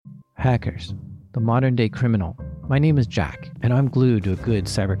Hackers, the modern day criminal. My name is Jack, and I'm glued to a good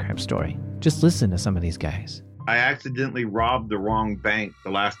cybercrime story. Just listen to some of these guys. I accidentally robbed the wrong bank the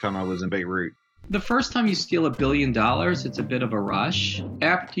last time I was in Beirut. The first time you steal $1 billion, it's a bit of a rush.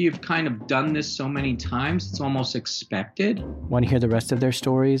 After you've kind of done this so many times, it's almost expected. Want to hear the rest of their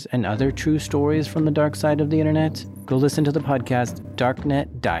stories and other true stories from the dark side of the internet? Go listen to the podcast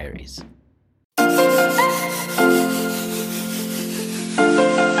Darknet Diaries.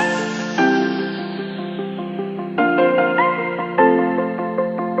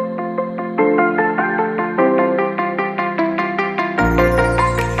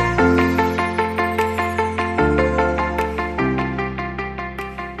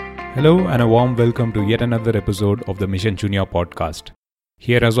 Hello and a warm welcome to yet another episode of the Mission Junior podcast.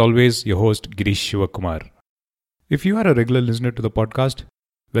 Here as always, your host Girish Shivakumar. If you are a regular listener to the podcast,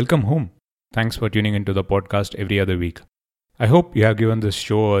 welcome home. Thanks for tuning into the podcast every other week. I hope you have given this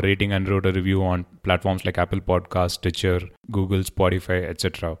show a rating and wrote a review on platforms like Apple Podcasts, Stitcher, Google, Spotify,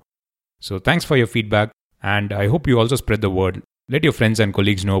 etc. So thanks for your feedback, and I hope you also spread the word. Let your friends and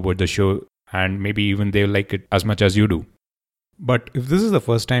colleagues know about the show, and maybe even they'll like it as much as you do. But if this is the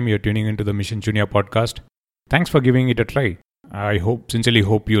first time you're tuning into the Mission Junior podcast, thanks for giving it a try. I sincerely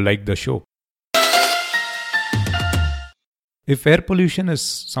hope you like the show. If air pollution is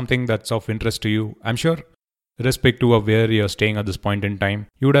something that's of interest to you, I'm sure, irrespective of where you're staying at this point in time,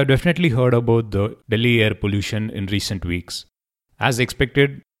 you would have definitely heard about the Delhi air pollution in recent weeks. As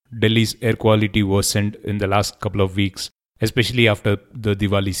expected, Delhi's air quality worsened in the last couple of weeks, especially after the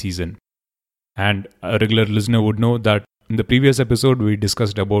Diwali season. And a regular listener would know that in the previous episode, we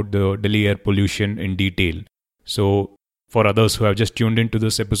discussed about the Delhi air pollution in detail. So, for others who have just tuned into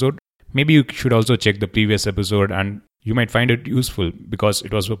this episode, maybe you should also check the previous episode and you might find it useful because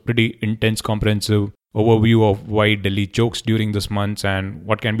it was a pretty intense, comprehensive overview of why Delhi chokes during this month and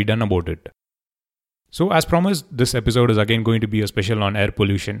what can be done about it. So, as promised, this episode is again going to be a special on air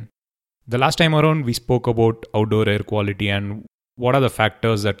pollution. The last time around, we spoke about outdoor air quality and what are the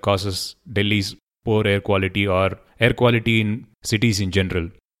factors that causes Delhi's poor air quality or air quality in cities in general.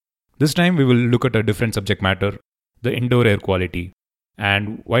 This time we will look at a different subject matter, the indoor air quality,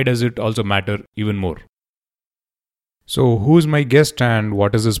 and why does it also matter even more. So who's my guest and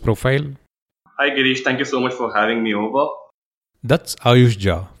what is his profile? Hi Girish, thank you so much for having me over. That's Ayush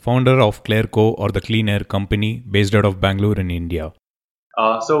Jha, founder of Clairco or the Clean Air Company based out of Bangalore in India.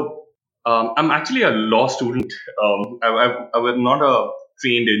 I'm actually a law student. I was not a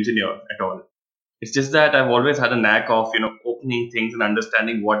trained engineer at all. It's just that I've always had a knack of, opening things and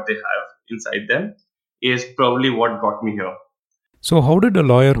understanding what they have inside them is probably what got me here. So how did a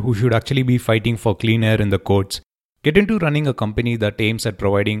lawyer who should actually be fighting for clean air in the courts get into running a company that aims at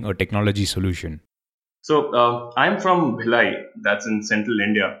providing a technology solution? So I'm from Bhilai, that's in central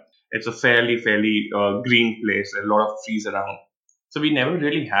India. It's a fairly green place, a lot of trees around. So we never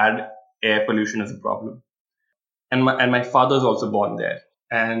really had air pollution as a problem. And my father's also born there.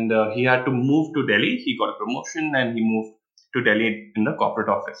 And he had to move to Delhi. He got a promotion and he moved to Delhi in the corporate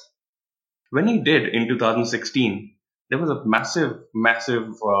office. When he did in 2016, there was a massive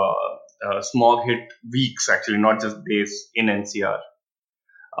smog hit weeks, actually, not just days in NCR.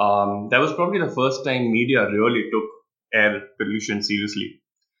 That was probably the first time media really took air pollution seriously.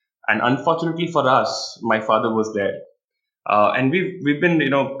 And unfortunately for us, my father was there. And we've been,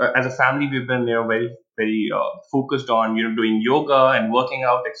 as a family, we've been, very focused on, doing yoga and working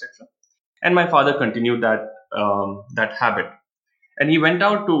out, etc. And my father continued that habit. And he went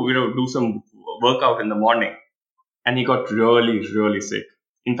out to, do some workout in the morning. And he got really, really sick.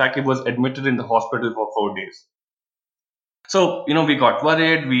 In fact, he was admitted in the hospital for 4 days. So, we got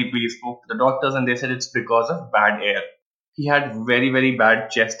worried. We spoke to the doctors and they said it's because of bad air. He had very, very bad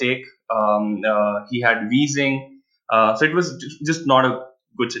chest ache. He had wheezing. So it was just not a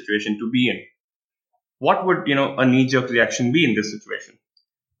good situation to be in. What would, a knee-jerk reaction be in this situation?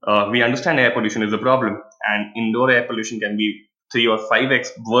 We understand air pollution is a problem and indoor air pollution can be 3 or 5x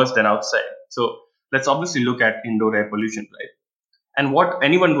worse than outside. So let's obviously look at indoor air pollution, right? And what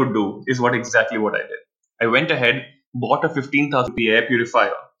anyone would do is exactly what I did. I went ahead, bought a 15,000 rupee air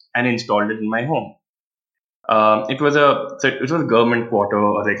purifier and installed it in my home. It was a government quarter,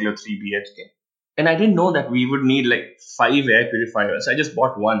 a regular 3 BHK. And I didn't know that we would need like 5 air purifiers. I just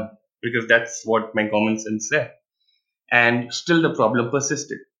bought one because that's what my common sense said. And still the problem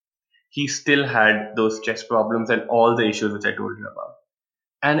persisted. He still had those chest problems and all the issues which I told you about.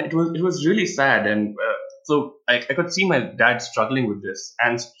 And it was really sad. And so I could see my dad struggling with this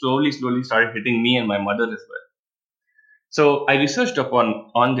and slowly started hitting me and my mother as well. So I researched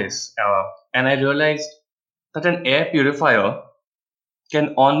on this and I realized that an air purifier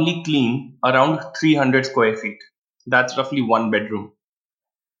can only clean around 300 square feet. That's roughly one bedroom.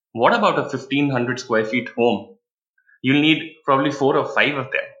 What about a 1500 square feet home? You'll need probably 4 or 5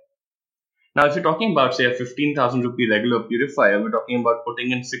 of them. Now, if you're talking about, say, a 15,000 rupee regular purifier, we're talking about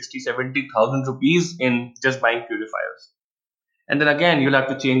putting in 70,000 rupees in just buying purifiers. And then again, you'll have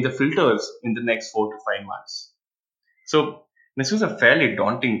to change the filters in the next 4 to 5 months. So this was a fairly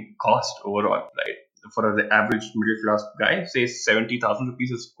daunting cost overall, right? For the average middle class guy, say 70,000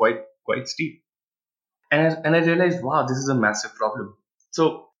 rupees is quite steep. And I realized, wow, this is a massive problem.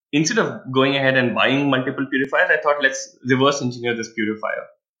 So instead of going ahead and buying multiple purifiers, I thought, let's reverse engineer this purifier.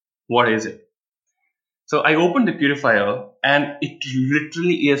 What is it? So I opened the purifier and it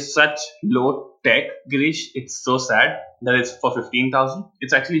literally is such low tech, Girish. It's so sad that it's for 15,000.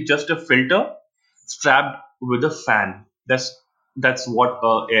 It's actually just a filter strapped with a fan. That's what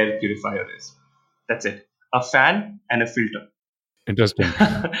an air purifier is. That's it. A fan and a filter. Interesting.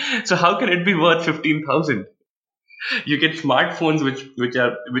 So how can it be worth 15,000? You get smartphones which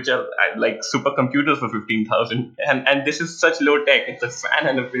are like supercomputers for 15,000, and this is such low tech. It's a fan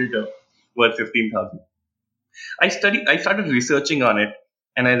and a filter worth 15,000. I started researching on it,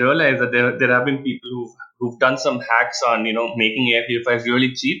 and I realized that there have been people who've done some hacks on making air purifiers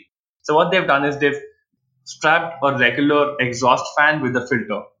really cheap. So what they've done is they've strapped a regular exhaust fan with a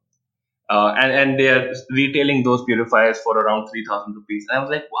filter, and they are retailing those purifiers for around 3,000 rupees. And I was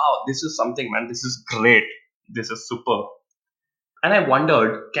like, wow, this is something, man. This is great. This is super. And I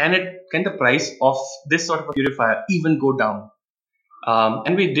wondered, can the price of this sort of a purifier even go down?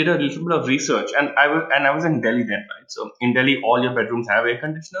 And we did a little bit of research, and I was in Delhi then, right? So in Delhi, all your bedrooms have air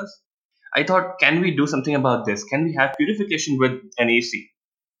conditioners. I thought, can we do something about this? Can we have purification with an AC?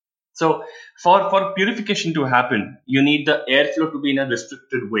 So for purification to happen, you need the airflow to be in a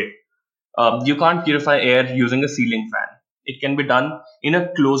restricted way. You can't purify air using a ceiling fan. It can be done in a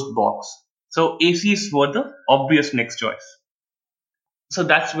closed box. So ACs were the obvious next choice. So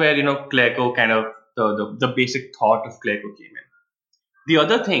that's where Clearco kind of the basic thought of Clearco came in. The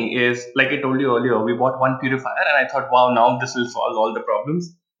other thing is, like I told you earlier, we bought one purifier and I thought, wow, now this will solve all the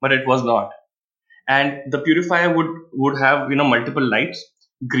problems, but it was not. And the purifier would have multiple lights,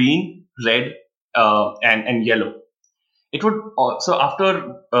 green, red, and yellow. It would so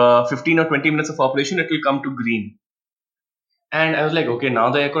after 15 or 20 minutes of operation, it will come to green. And I was like, okay, now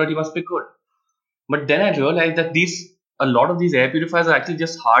the air quality must be good. But then I realized that a lot of these air purifiers are actually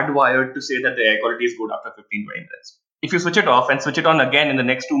just hardwired to say that the air quality is good after 15, 20 minutes. If you switch it off and switch it on again in the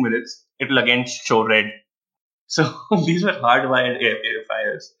next 2 minutes, it will again show red. So these were hardwired air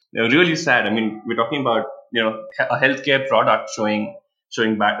purifiers. They're really sad. I mean, we're talking about a healthcare product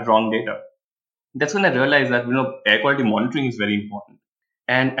showing back wrong data. That's when I realized that air quality monitoring is very important.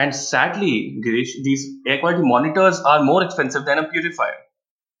 And sadly, Girish, these air quality monitors are more expensive than a purifier.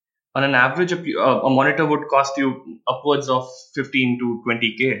 On an average, a monitor would cost you upwards of 15 to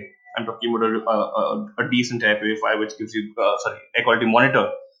 20K. I'm talking about a decent air purifier, which gives you, air quality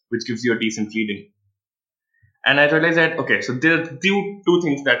monitor, which gives you a decent reading. And I realized that, okay, so there are two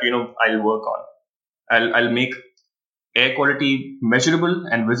things that, I'll work on. I'll make air quality measurable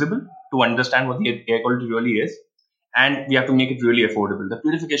and visible to understand what the air quality really is. And we have to make it really affordable. The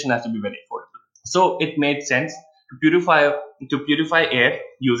purification has to be very affordable. So it made sense to purify air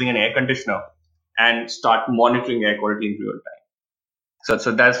using an air conditioner and start monitoring air quality in real time.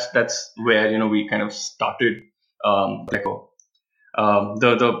 So that's where we kind of started Clearco.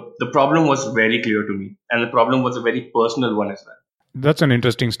 The problem was very clear to me, and the problem was a very personal one as well. That's an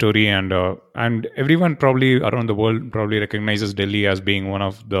interesting story, and everyone probably around the world probably recognizes Delhi as being one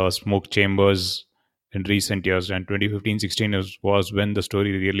of the smoke chambers in recent years. And 2015-16 was when the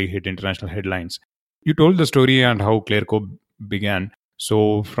story really hit international headlines. You told the story and how Clearco began.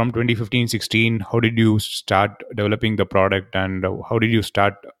 So from 2015-16, how did you start developing the product, and how did you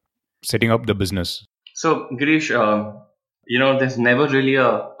start setting up the business? So Girish, there's never really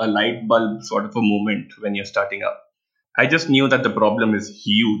a light bulb sort of a moment when you're starting up. I just knew that the problem is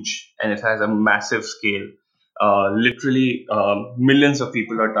huge and it has a massive scale. Literally, millions of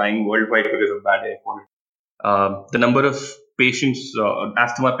people are dying worldwide because of bad air quality. The number of patients,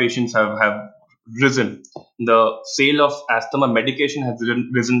 asthma patients have risen. The sale of asthma medication has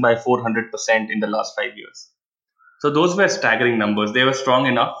risen by 400% in the last 5 years. So those were staggering numbers. They were strong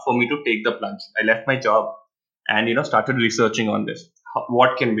enough for me to take the plunge. I left my job and started researching on this.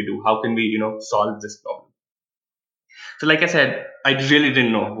 What can we do? How can we solve this problem? So like I said, I really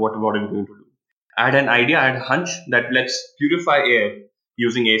didn't know what I'm going to do. I had an idea, I had a hunch that let's purify air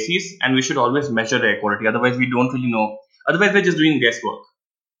using ACs, and we should always measure air quality. Otherwise, we don't really know. Otherwise, we're just doing guesswork.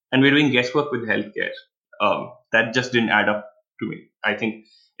 And we're doing guesswork with healthcare. That just didn't add up to me. I think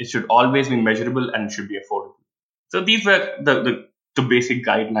it should always be measurable and it should be affordable. So these were the basic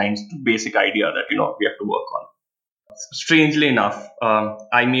guidelines, the basic idea that we have to work on. Strangely enough,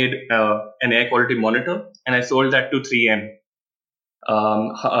 I made an air quality monitor and I sold that to 3M,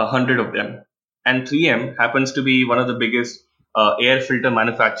 100 of them. And 3M happens to be one of the biggest air filter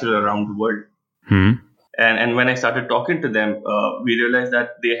manufacturer around the world. And when I started talking to them, we realized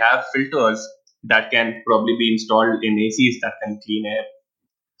that they have filters that can probably be installed in ACs that can clean air.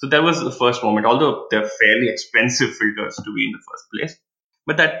 So that was the first moment, although they're fairly expensive filters to be in the first place.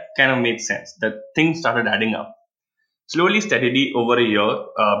 But that kind of made sense. That things started adding up. Slowly, steadily, over a year,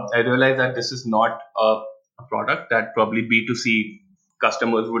 I realized that this is not a product that probably B2C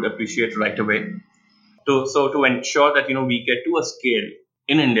customers would appreciate right away. So to ensure that we get to a scale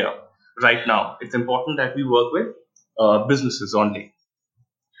in India right now, it's important that we work with businesses only.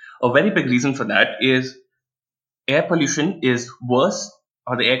 A very big reason for that is air pollution is worse,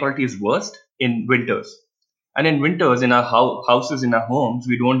 or the air quality is worst in winters. And in winters, in our houses, in our homes,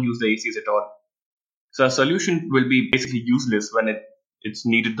 we don't use the ACs at all. So a solution will be basically useless when it's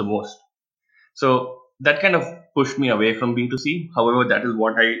needed the most. So that kind of pushed me away from B2C. However, that is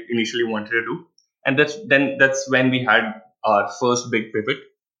what I initially wanted to do. And that's when we had our first big pivot.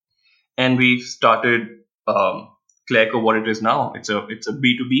 And we started Clairco, what it is now. It's a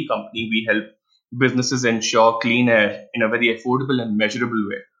B2B company. We help businesses ensure clean air in a very affordable and measurable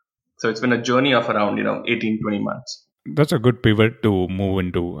way. So it's been a journey of around 18, 20 months. That's a good pivot to move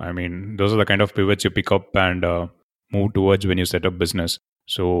into. I mean, those are the kind of pivots you pick up and move towards when you set up business.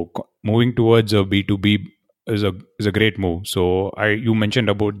 So moving towards a B2B is a great move. So you mentioned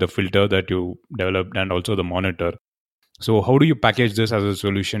about the filter that you developed and also the monitor. So how do you package this as a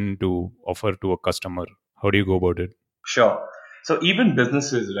solution to offer to a customer? How do you go about it? Sure. So even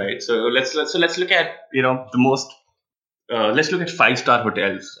businesses, right? So let's look at let's look at 5-star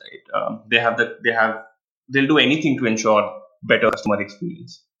hotels, right? They'll do anything to ensure better customer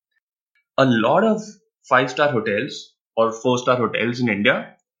experience. A lot of 5-star hotels or 4-star hotels in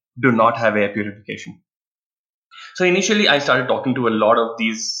India do not have air purification. So initially, I started talking to a lot of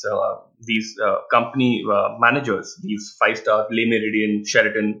these company managers, these 5-star Le Méridien,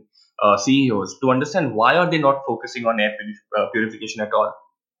 Sheraton CEOs, to understand why are they not focusing on air purification at all.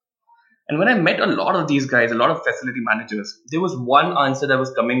 And when I met a lot of these guys, a lot of facility managers, there was one answer that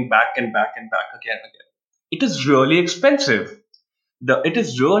was coming back and back and back again and again. It is really expensive. It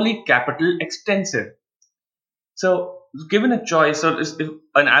is really capital extensive. So given a choice, so if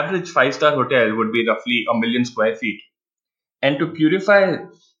an average 5-star hotel would be roughly 1 million square feet, and to purify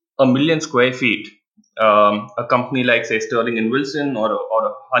 1 million square feet, a company like say Sterling and Wilson or a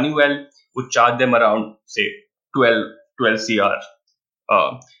Honeywell would charge them around say 12 CR.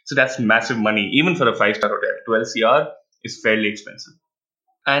 So that's massive money, even for a 5-star hotel. 12 CR is fairly expensive.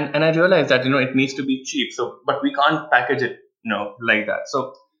 And I realized that it needs to be cheap. So, but we can't package it like that.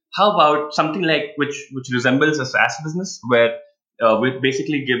 So how about something like which resembles a SaaS business where we're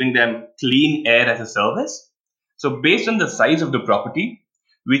basically giving them clean air as a service. So based on the size of the property,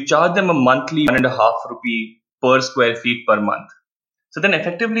 we charge them a monthly 1.5 rupee per square feet per month. So then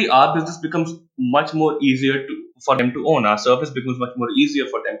effectively our business becomes much more easier for them to own. Our service becomes much more easier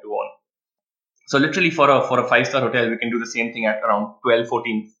for them to own. So literally for a 5-star hotel, we can do the same thing at around 12,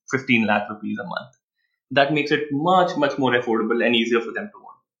 14, 15 lakh rupees a month. That makes it much, much more affordable and easier for them to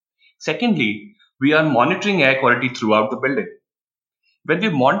own. Secondly, we are monitoring air quality throughout the building. When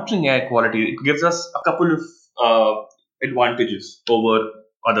we're monitoring air quality, it gives us a couple of advantages over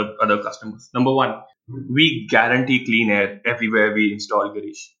other customers. Number one, we guarantee clean air everywhere we install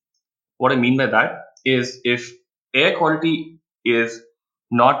Girish. What I mean by that is if air quality is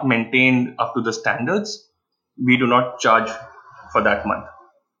not maintained up to the standards, we do not charge for that month.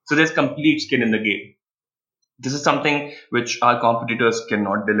 So there's complete skin in the game. This is something which our competitors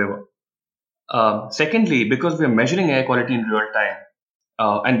cannot deliver. Secondly, because we are measuring air quality in real time,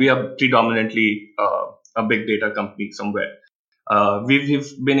 and we are predominantly a big data company somewhere,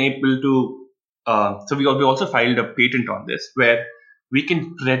 we've been able to, so we also filed a patent on this where we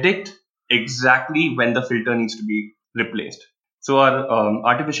can predict exactly when the filter needs to be replaced. So our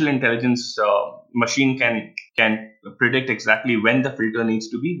artificial intelligence machine can predict exactly when the filter needs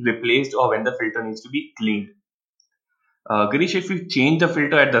to be replaced or when the filter needs to be cleaned. Girish, if you change the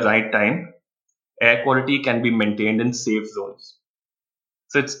filter at the right time, air quality can be maintained in safe zones.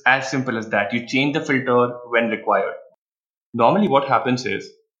 So it's as simple as that. You change the filter when required. Normally what happens is,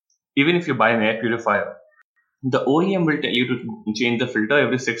 even if you buy an air purifier, the OEM will tell you to change the filter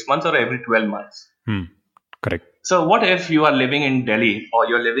every 6 months or every 12 months. Correct. So what if you are living in Delhi or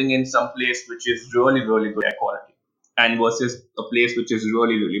you're living in some place which is really, really good air quality and versus a place which is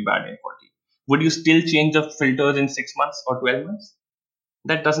really, really bad air quality. Would you still change the filters in 6 months or 12 months?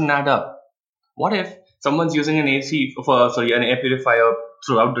 That doesn't add up. What if someone's using an an air purifier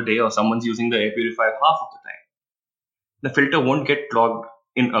throughout the day, or someone's using the air purifier half of the time? The filter won't get clogged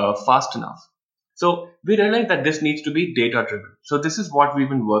in fast enough. So we realized that this needs to be data driven. So this is what we've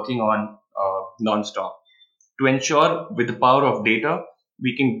been working on nonstop to ensure with the power of data,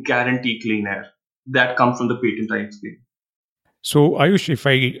 we can guarantee clean air. That comes from the patent I explained. So Ayush,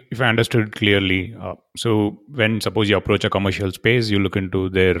 if I understood clearly, so when suppose you approach a commercial space, you look into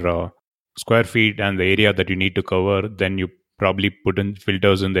their square feet and the area that you need to cover, then you probably put in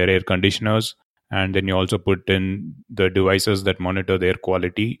filters in their air conditioners, and then you also put in the devices that monitor the air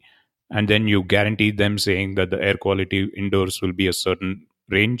quality, and then you guarantee them saying that the air quality indoors will be a certain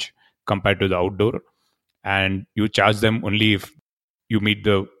range compared to the outdoor, and you charge them only if you meet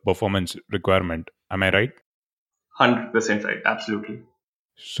the performance requirement. Am I right? 100% right. Absolutely.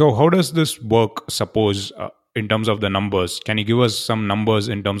 So how does this work, suppose, in terms of the numbers? Can you give us some numbers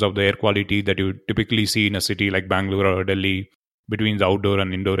in terms of the air quality that you typically see in a city like Bangalore or Delhi between the outdoor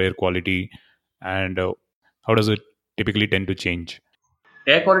and indoor air quality, and how does it typically tend to change?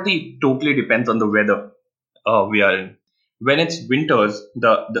 Air quality totally depends on the weather we are in. When it's winters,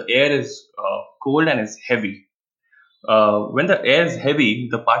 the air is cold and is heavy. When the air is heavy,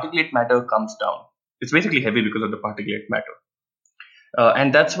 the particulate matter comes down. It's basically heavy because of the particulate matter.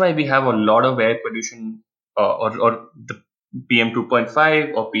 And that's why we have a lot of air pollution or the PM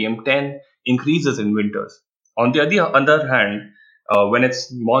 2.5 or PM 10 increases in winters. On the other hand, when it's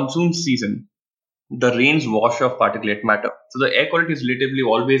monsoon season, the rains wash off particulate matter. So the air quality is relatively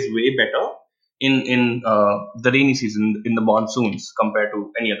always way better in the rainy season, in the monsoons, compared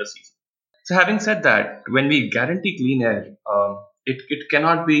to any other season. So having said that, when we guarantee clean air, it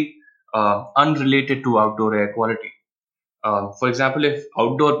cannot be unrelated to outdoor air quality. For example, if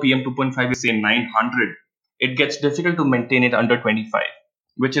outdoor PM 2.5 is say 900, it gets difficult to maintain it under 25,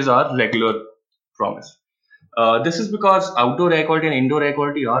 which is our regular promise. This is because outdoor air quality and indoor air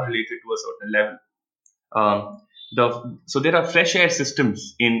quality are related to a certain level. So there are fresh air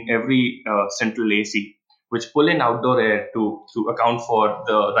systems in every central AC, which pull in outdoor air to account for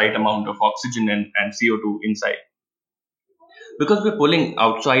the right amount of oxygen and CO2 inside. Because we're pulling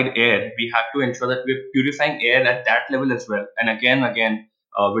outside air, we have to ensure that we're purifying air at that level as well, and again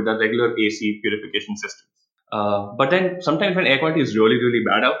with a regular AC purification system. But then sometimes when air quality is really, really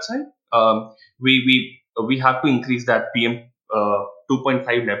bad outside, we have to increase that PM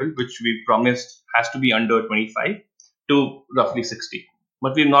 2.5 level, which we promised has to be under 25 to roughly 60.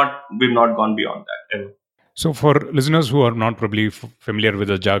 But we've not gone beyond that ever. So for listeners who are not probably familiar with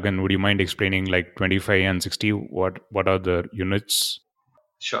the jargon, would you mind explaining like 25 and 60? What are the units?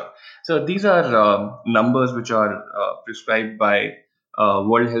 Sure. So these are numbers which are prescribed by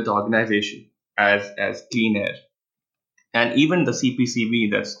World Health Organization as clean air, and even the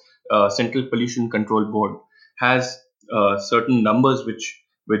CPCB, that's Central Pollution Control Board, has certain numbers which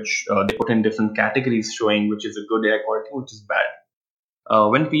they put in different categories, showing which is a good air quality, which is bad.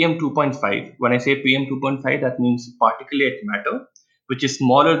 When PM 2.5, when I say PM 2.5, that means particulate matter, which is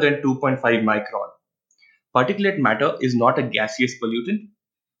smaller than 2.5 micron. Particulate matter is not a gaseous pollutant.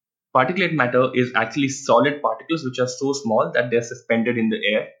 Particulate matter is actually solid particles which are so small that they're suspended in the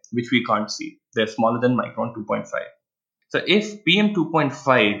air, which we can't see. They're smaller than micron 2.5. So if PM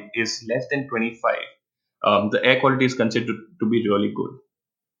 2.5 is less than 25, the air quality is considered to be really good.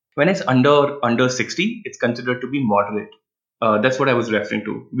 When it's under 60, it's considered to be moderate. That's what I was referring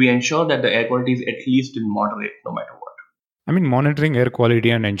to. We ensure that the air quality is at least in moderate, no matter what. I mean, monitoring air quality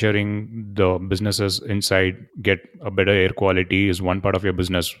and ensuring the businesses inside get a better air quality is one part of your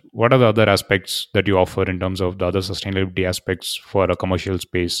business. What are the other aspects that you offer in terms of the other sustainability aspects for a commercial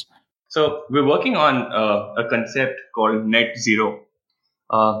space? So we're working on a concept called net zero.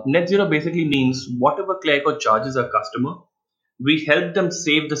 Net zero basically means whatever Clearco charges a customer, we help them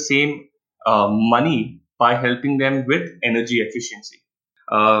save the same money by helping them with energy efficiency.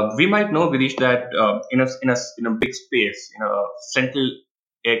 We might know, Girish, that in a big space, in a central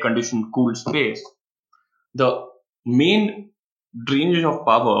air-conditioned, cool space, the main drainage of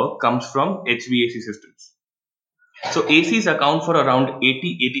power comes from HVAC systems. So ACs account for around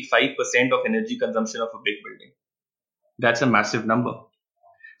 80-85% of energy consumption of a big building. That's a massive number.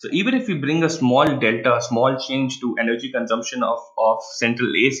 So even if we bring a small change to energy consumption of central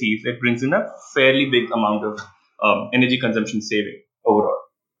ACs, it brings in a fairly big amount of energy consumption saving overall.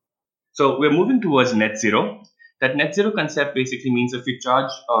 So we're moving towards net zero. That net zero concept basically means if we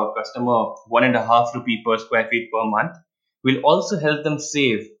charge a customer 1.5 rupee per square feet per month, we'll also help them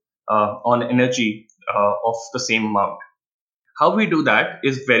save on energy of the same amount. How we do that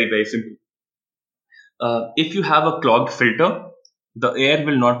is very, very simple. If you have a clogged filter, the air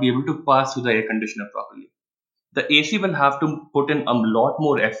will not be able to pass through the air conditioner properly. The AC will have to put in a lot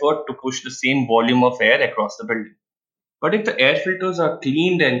more effort to push the same volume of air across the building. But if the air filters are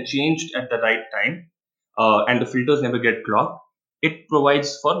cleaned and changed at the right time, and the filters never get clogged, it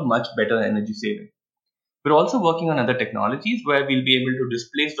provides for much better energy saving. We're also working on other technologies where we'll be able to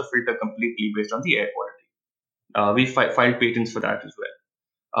displace the filter completely based on the air quality. We filed patents for that as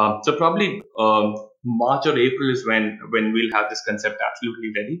well. So probably March or April is when we'll have this concept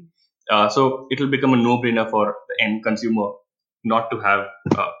absolutely ready. So it'll become a no-brainer for the end consumer not to have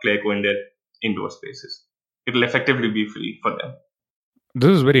Clearco in their indoor spaces. It'll effectively be free for them. This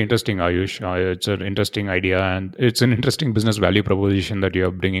is very interesting, Ayush. It's an interesting idea and it's an interesting business value proposition that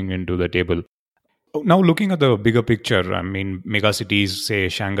you're bringing into the table. Now, looking at the bigger picture, I mean, mega cities, say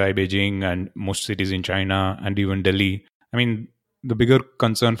Shanghai, Beijing, and most cities in China, and even Delhi. I mean, the bigger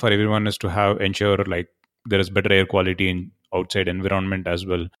concern for everyone is to ensure like there is better air quality in outside environment as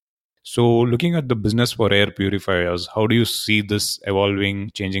well. So, looking at the business for air purifiers, how do you see this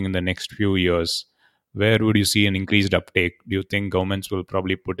evolving, changing in the next few years? Where would you see an increased uptake? Do you think governments will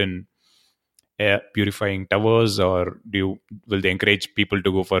probably put in air purifying towers, or will they encourage people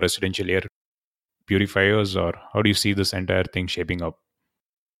to go for residential air purifiers, or how do you see this entire thing shaping up?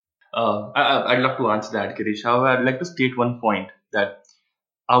 I'd love to answer that, Girish. However, I'd like to state one point that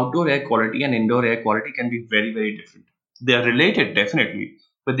outdoor air quality and indoor air quality can be very, very different. They are related, definitely,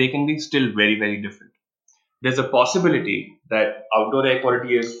 but they can be still very, very different. There's a possibility that outdoor air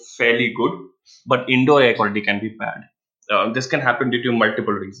quality is fairly good, but indoor air quality can be bad. This can happen due to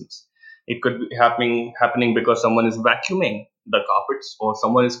multiple reasons. It could be happening because someone is vacuuming the carpets, or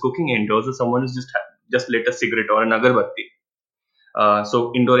someone is cooking indoors, or someone is just lit a cigarette or an agarbatti.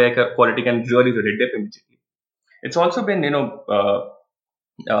 So indoor air quality can really, really dip immediately. It's also been,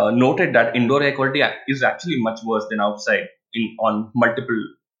 noted that indoor air quality is actually much worse than outside on multiple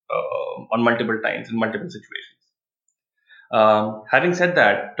times in multiple situations. Having said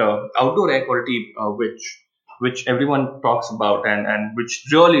that, outdoor air quality, which everyone talks about and which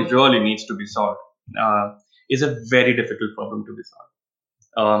really, really needs to be solved, is a very difficult problem to be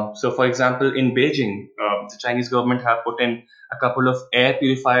solved. So, for example, in Beijing, the Chinese government have put in a couple of air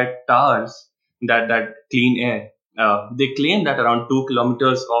purifier towers that clean air. They claim that around 2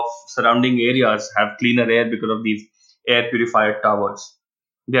 kilometers of surrounding areas have cleaner air because of these air purifier towers.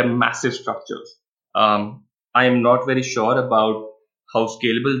 They are massive structures. I am not very sure about how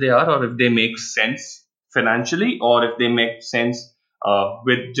scalable they are, or if they make sense financially, or if they make sense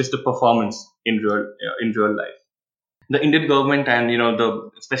with just the performance in real life. The Indian government and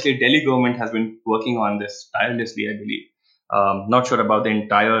especially Delhi government has been working on this tirelessly, I believe. Not sure about the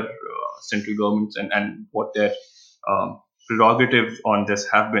entire central governments and what their prerogatives on this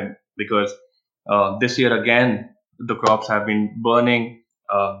have been, because this year again the crops have been burning.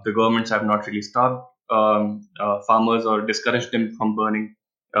 The governments have not really stopped farmers or discouraged them from burning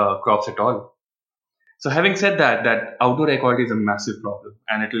crops at all. So having said that outdoor air quality is a massive problem,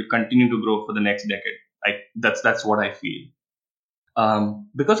 and it will continue to grow for the next decade. That's what I feel.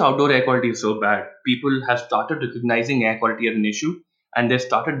 Because outdoor air quality is so bad, people have started recognizing air quality as an issue, and they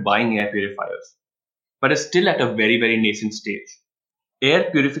started buying air purifiers. But it's still at a very, very nascent stage. Air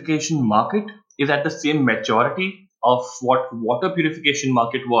purification market is at the same maturity of what water purification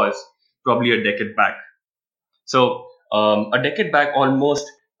market was probably a decade back. So a decade back, almost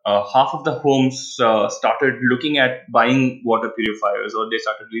half of the homes started looking at buying water purifiers, or they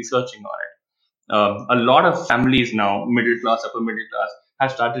started researching on it. A lot of families now, middle class, upper middle class,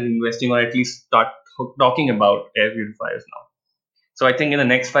 have started investing, or at least start talking about air purifiers now. So I think in the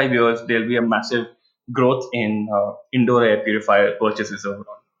next 5 years, there'll be a massive growth in indoor air purifier purchases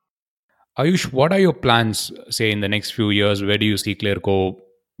overall. Ayush, what are your plans, say, in the next few years? Where do you see Clearco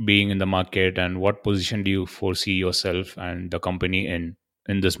being in the market, and what position do you foresee yourself and the company in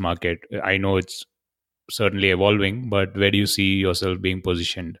this market? I know it's certainly evolving, but where do you see yourself being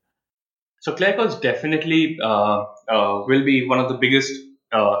positioned? So Clearco is definitely will be one of the biggest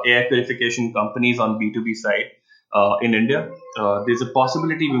air purification companies on B2B side in India. There's a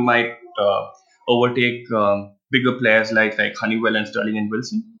possibility we might overtake bigger players like Honeywell and Sterling and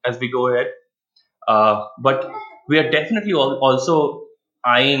Wilson as we go ahead. But we are definitely also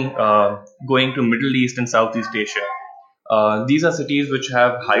eyeing going to Middle East and Southeast Asia. These are cities which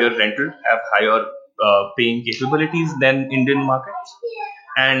have higher rental, have higher paying capabilities than Indian markets,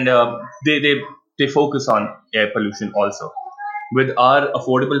 and they focus on air pollution also. With our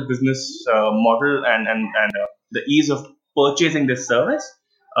affordable business model and the ease of purchasing this service,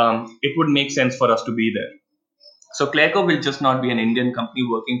 it would make sense for us to be there. So Clearco will just not be an Indian company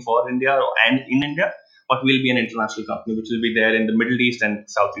working for India and in India, but will be an international company which will be there in the Middle East and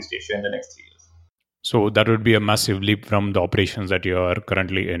Southeast Asia in the next 3 years. So that would be a massive leap from the operations that you are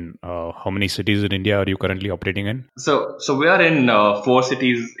currently in. How many cities in India are you currently operating in? So we are in 4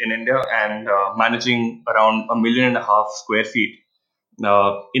 cities in India and managing around 1.5 million square feet.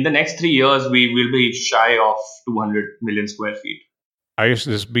 In the next 3 years, we will be shy of 200 million square feet. I guess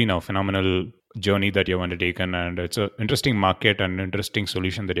this has been a phenomenal journey that you've undertaken, and it's an interesting market and interesting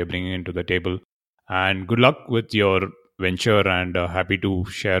solution that you're bringing into the table. And good luck with your venture, and happy to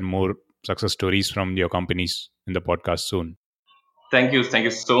share more success stories from your companies in the podcast soon. Thank you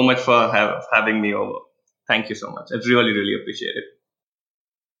so much for having me over. Thank you so much. I really, really appreciate it.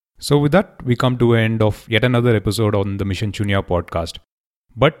 So with that, we come to an end of yet another episode on the Mission Shunya podcast.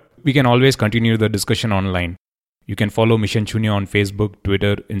 But we can always continue the discussion online. You can follow Mission Shunya on Facebook,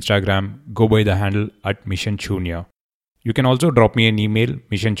 Twitter, Instagram. Go by the handle @Mission Shunya. You can also drop me an email,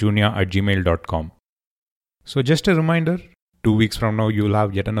 missionshunya@gmail.com. So just a reminder, 2 weeks from now, you will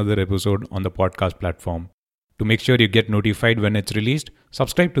have yet another episode on the podcast platform. To make sure you get notified when it's released,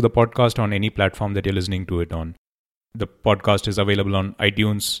 subscribe to the podcast on any platform that you're listening to it on. The podcast is available on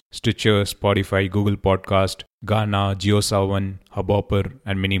iTunes, Stitcher, Spotify, Google Podcast, Gaana, JioSaavn, Hubhopper,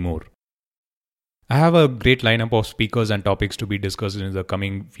 and many more. I have a great lineup of speakers and topics to be discussed in the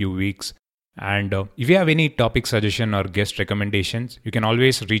coming few weeks. And if you have any topic suggestion or guest recommendations, you can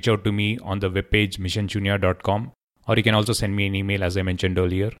always reach out to me on the webpage missionshunya.com, or you can also send me an email as I mentioned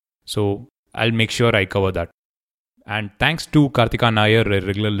earlier. So I'll make sure I cover that. And thanks to Kartika Nair, a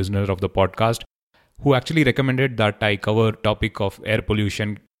regular listener of the podcast, who actually recommended that I cover topic of air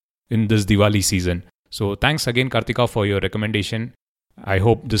pollution in this Diwali season. So thanks again, Kartika, for your recommendation. I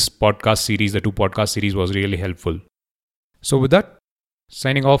hope this podcast series, the 2 podcast series, was really helpful. So with that,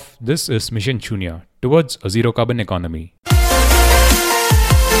 signing off, this is Mission Shunya, towards a zero carbon economy.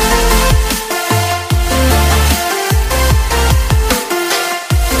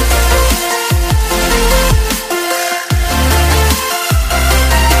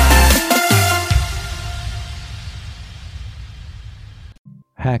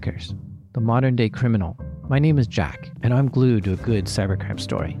 Hackers, the modern day criminal. My name is Jack, and I'm glued to a good cybercrime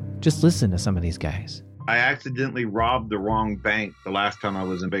story. Just listen to some of these guys. I accidentally robbed the wrong bank the last time I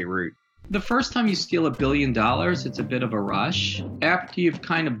was in Beirut. The first time you steal $1 billion, it's a bit of a rush. After you've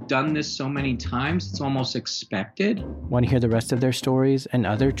kind of done this so many times, it's almost expected. Want to hear the rest of their stories and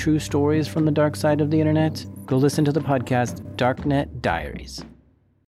other true stories from the dark side of the internet? Go listen to the podcast Darknet Diaries.